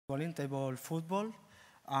bowling, table football,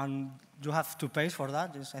 and you have to pay for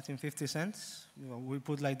that. It's, I think, 50 cents. We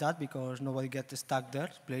put like that because nobody gets stuck there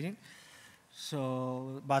playing.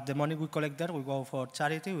 So, but the money we collect there, we go for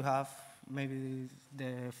charity. We have maybe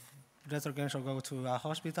the retro games will go to a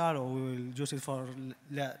hospital, or we will use it for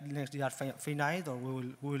next year fee night, or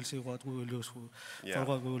we will see what we will use for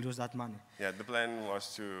what we will use that money. Yeah, the plan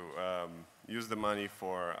was to use the money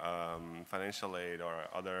for financial aid or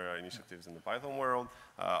other initiatives in the Python world.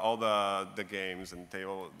 All the games and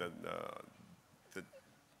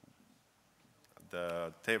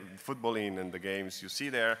the footballing and the games you see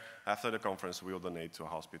there, after the conference, we will donate to a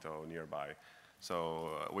hospital nearby. So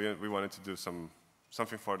we wanted to do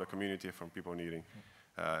something for the community, from people needing.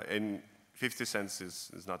 And 50 cents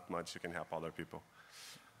is not much. You can help other people.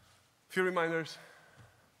 Few reminders.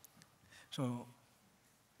 So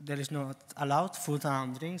there is not allowed food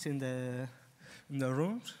and drinks in the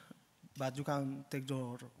rooms, but you can take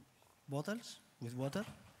your bottles with water.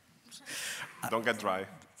 Don't get dry.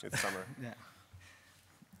 It's summer. Yeah.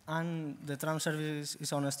 And the tram service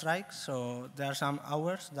is on a strike, so there are some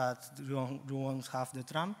hours that you won't have the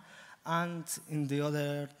tram. And in the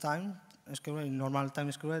other time, in normal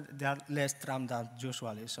time schedule, there are less tram than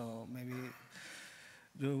usually. So maybe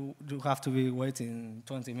you have to be waiting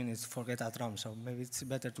 20 minutes to get a tram. So maybe it's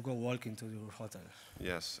better to go walking to your hotel.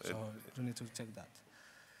 Yes. So you need to check that.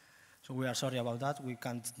 So we are sorry about that. We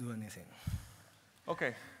can't do anything.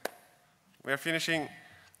 Okay. We are finishing.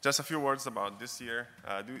 Just a few words about this year.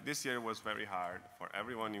 This year was very hard for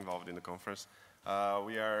everyone involved in the conference.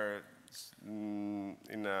 We are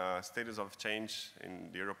in a status of change in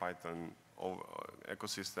the EuroPython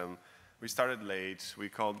ecosystem. We started late, we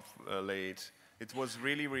called late. It was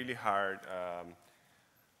really, really hard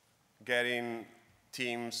getting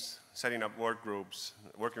teams, setting up work groups,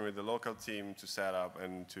 working with the local team to set up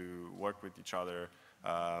and to work with each other.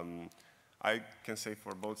 I can say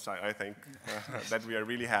for both sides, I think, that we are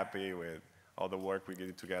really happy with all the work we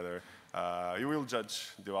did together. You will judge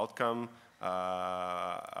the outcome,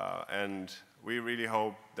 and we really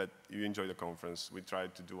hope that you enjoy the conference. We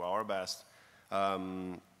tried to do our best.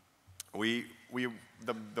 The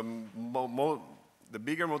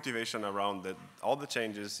bigger motivation around all the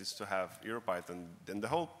changes is to have EuroPython and the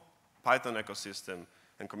whole Python ecosystem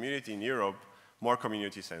and community in Europe more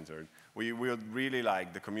community-centered. We would really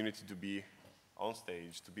like the community to be on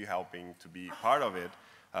stage, to be helping, to be part of it.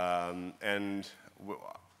 And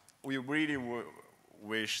we really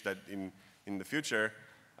wish that in the future,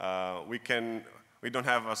 we don't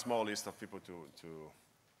have a small list of people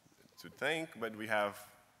to thank, but we have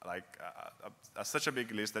like such a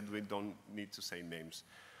big list that we don't need to say names.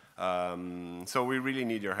 So we really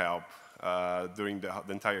need your help during the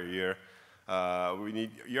entire year. We need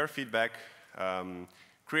your feedback.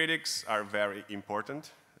 Critics are very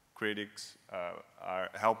important. Critics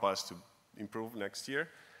help us to improve next year.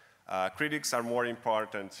 Critics are more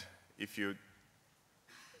important if you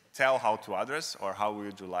tell how to address or how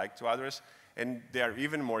would you like to address. And they are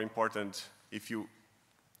even more important if you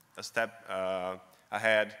step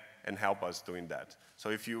ahead and help us doing that. So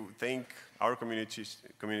if you think our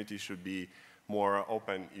community should be more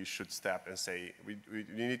open, you should step and say, we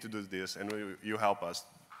need to do this, and you help us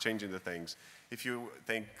changing the things. If you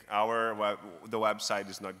think the website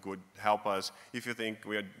is not good, help us. If you think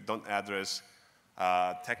we don't address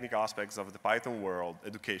technical aspects of the Python world,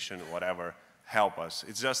 education, whatever, help us.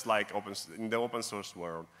 It's just like in the open source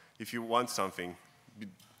world. If you want something,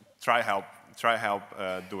 try help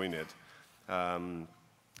doing it.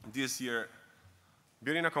 This year,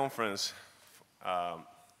 building a conference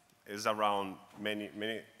is around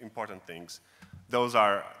many important things. Those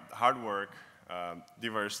are hard work,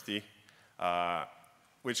 diversity,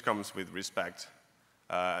 which comes with respect.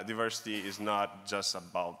 Diversity is not just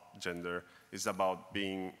about gender. It's about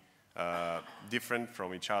being different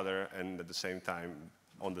from each other and at the same time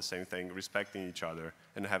on the same thing, respecting each other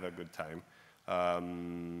and have a good time.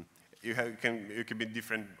 You can be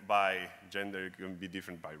different by gender, you can be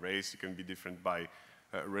different by race, you can be different by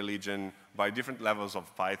religion, by different levels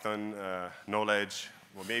of Python knowledge.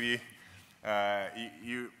 Well, maybe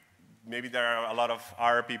maybe there are a lot of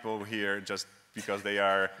R people here just because they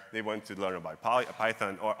want to learn about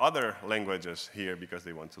Python, or other languages here because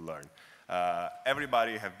they want to learn.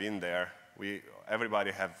 Everybody have been there.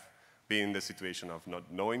 Everybody have been in the situation of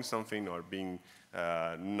not knowing something or being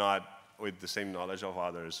not with the same knowledge of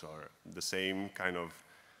others or the same kind of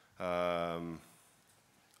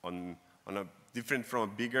on a different from a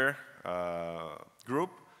bigger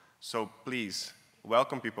group. So please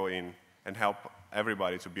welcome people in and help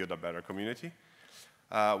everybody to build a better community.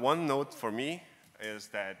 One note for me is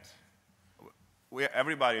that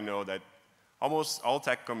everybody know that almost all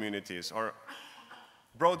tech communities or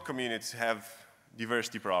broad communities have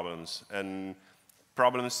diversity problems and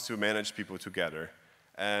problems to manage people together.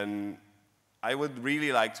 And I would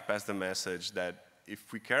really like to pass the message that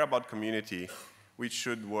if we care about community, we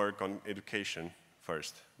should work on education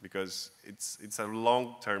first, because it's a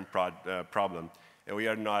long-term problem, and we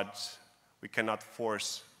cannot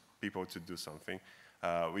force people to do something.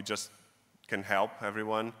 We just can help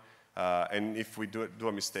everyone, and if we do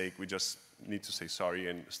a mistake, we just need to say sorry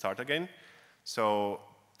and start again. So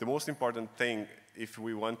the most important thing, if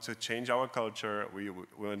we want to change our culture, we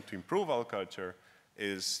want to improve our culture,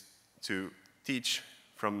 is to teach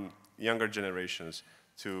from younger generations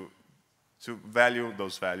to value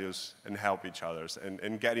those values and help each other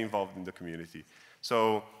and get involved in the community.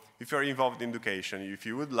 So if you're involved in education,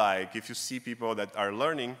 if you see people that are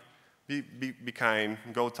learning, be kind,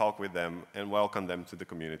 go talk with them and welcome them to the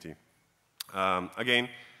community. Again,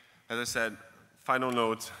 as I said, final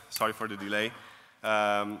note, sorry for the delay.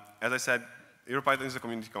 As I said, EuroPython is a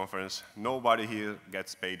community conference. Nobody here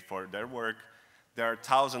gets paid for their work. There are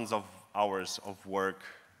thousands of hours of work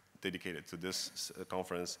dedicated to this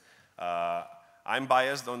conference. I'm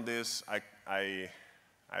biased on this,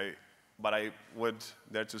 but I would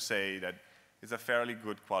dare to say that it's a fairly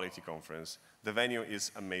good quality conference. The venue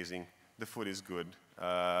is amazing. The food is good.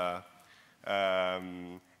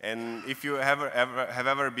 And if you have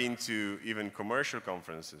ever been to even commercial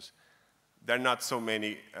conferences, there are not so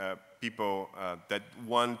many people that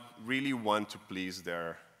really want to please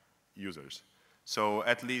their users. So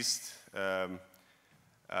at least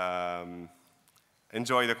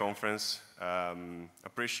enjoy the conference,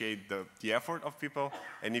 appreciate the effort of people,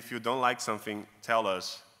 and if you don't like something, tell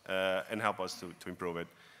us and help us to improve it.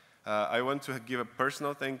 I want to give a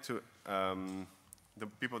personal thank to the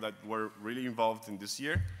people that were really involved in this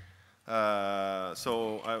year.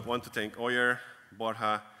 So I want to thank Oier,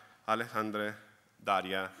 Borja, Alejandre,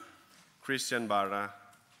 Daria, Christian Barra,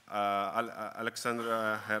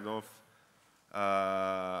 Alexandra Herdov,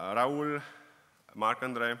 Raul,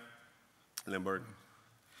 Marc-André, Lambert.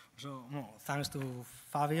 So, thanks to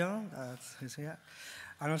Fabio, that is here.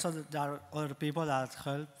 And also there are other people that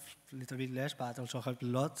help a little bit less, but also help a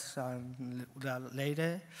lot. And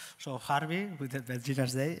later, so Harvey with the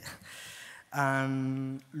Beginner's Day,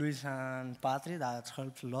 and Luis and Patrick that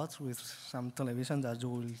helped a lot with some television that you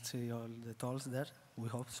will see all the talks there. We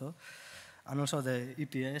hope so. And also the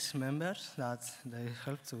EPS members that they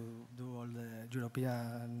help to do all the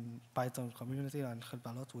European Python community and help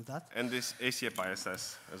a lot with that. And this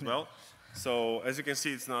ACPISS as well. So as you can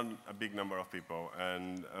see, it's not a big number of people.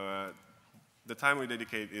 And the time we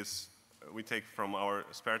dedicate is, we take from our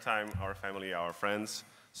spare time, our family, our friends.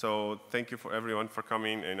 So thank you for everyone for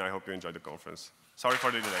coming, and I hope you enjoyed the conference. Sorry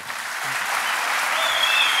for the delay.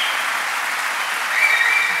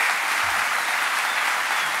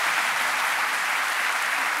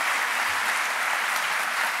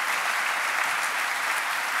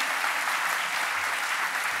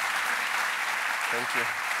 Thank you.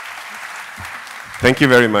 Thank you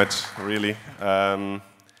very much, really.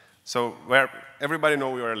 So everybody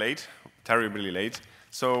know we were late, terribly late.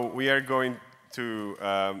 So we are going to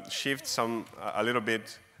shift a little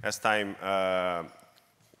bit as time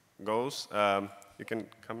goes. You can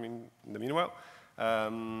come in the meanwhile.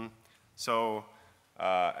 As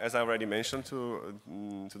I already mentioned to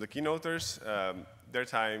the keynoters, their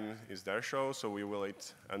time is their show, so we will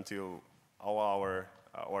wait until or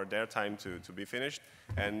their time to be finished.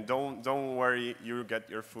 And don't worry, you get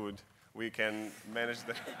your food. We can manage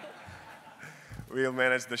we'll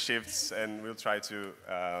manage the shifts, and we'll try to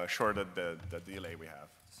shorten the delay we have.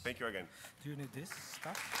 Thank you again. Do you need this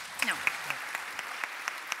stuff? No.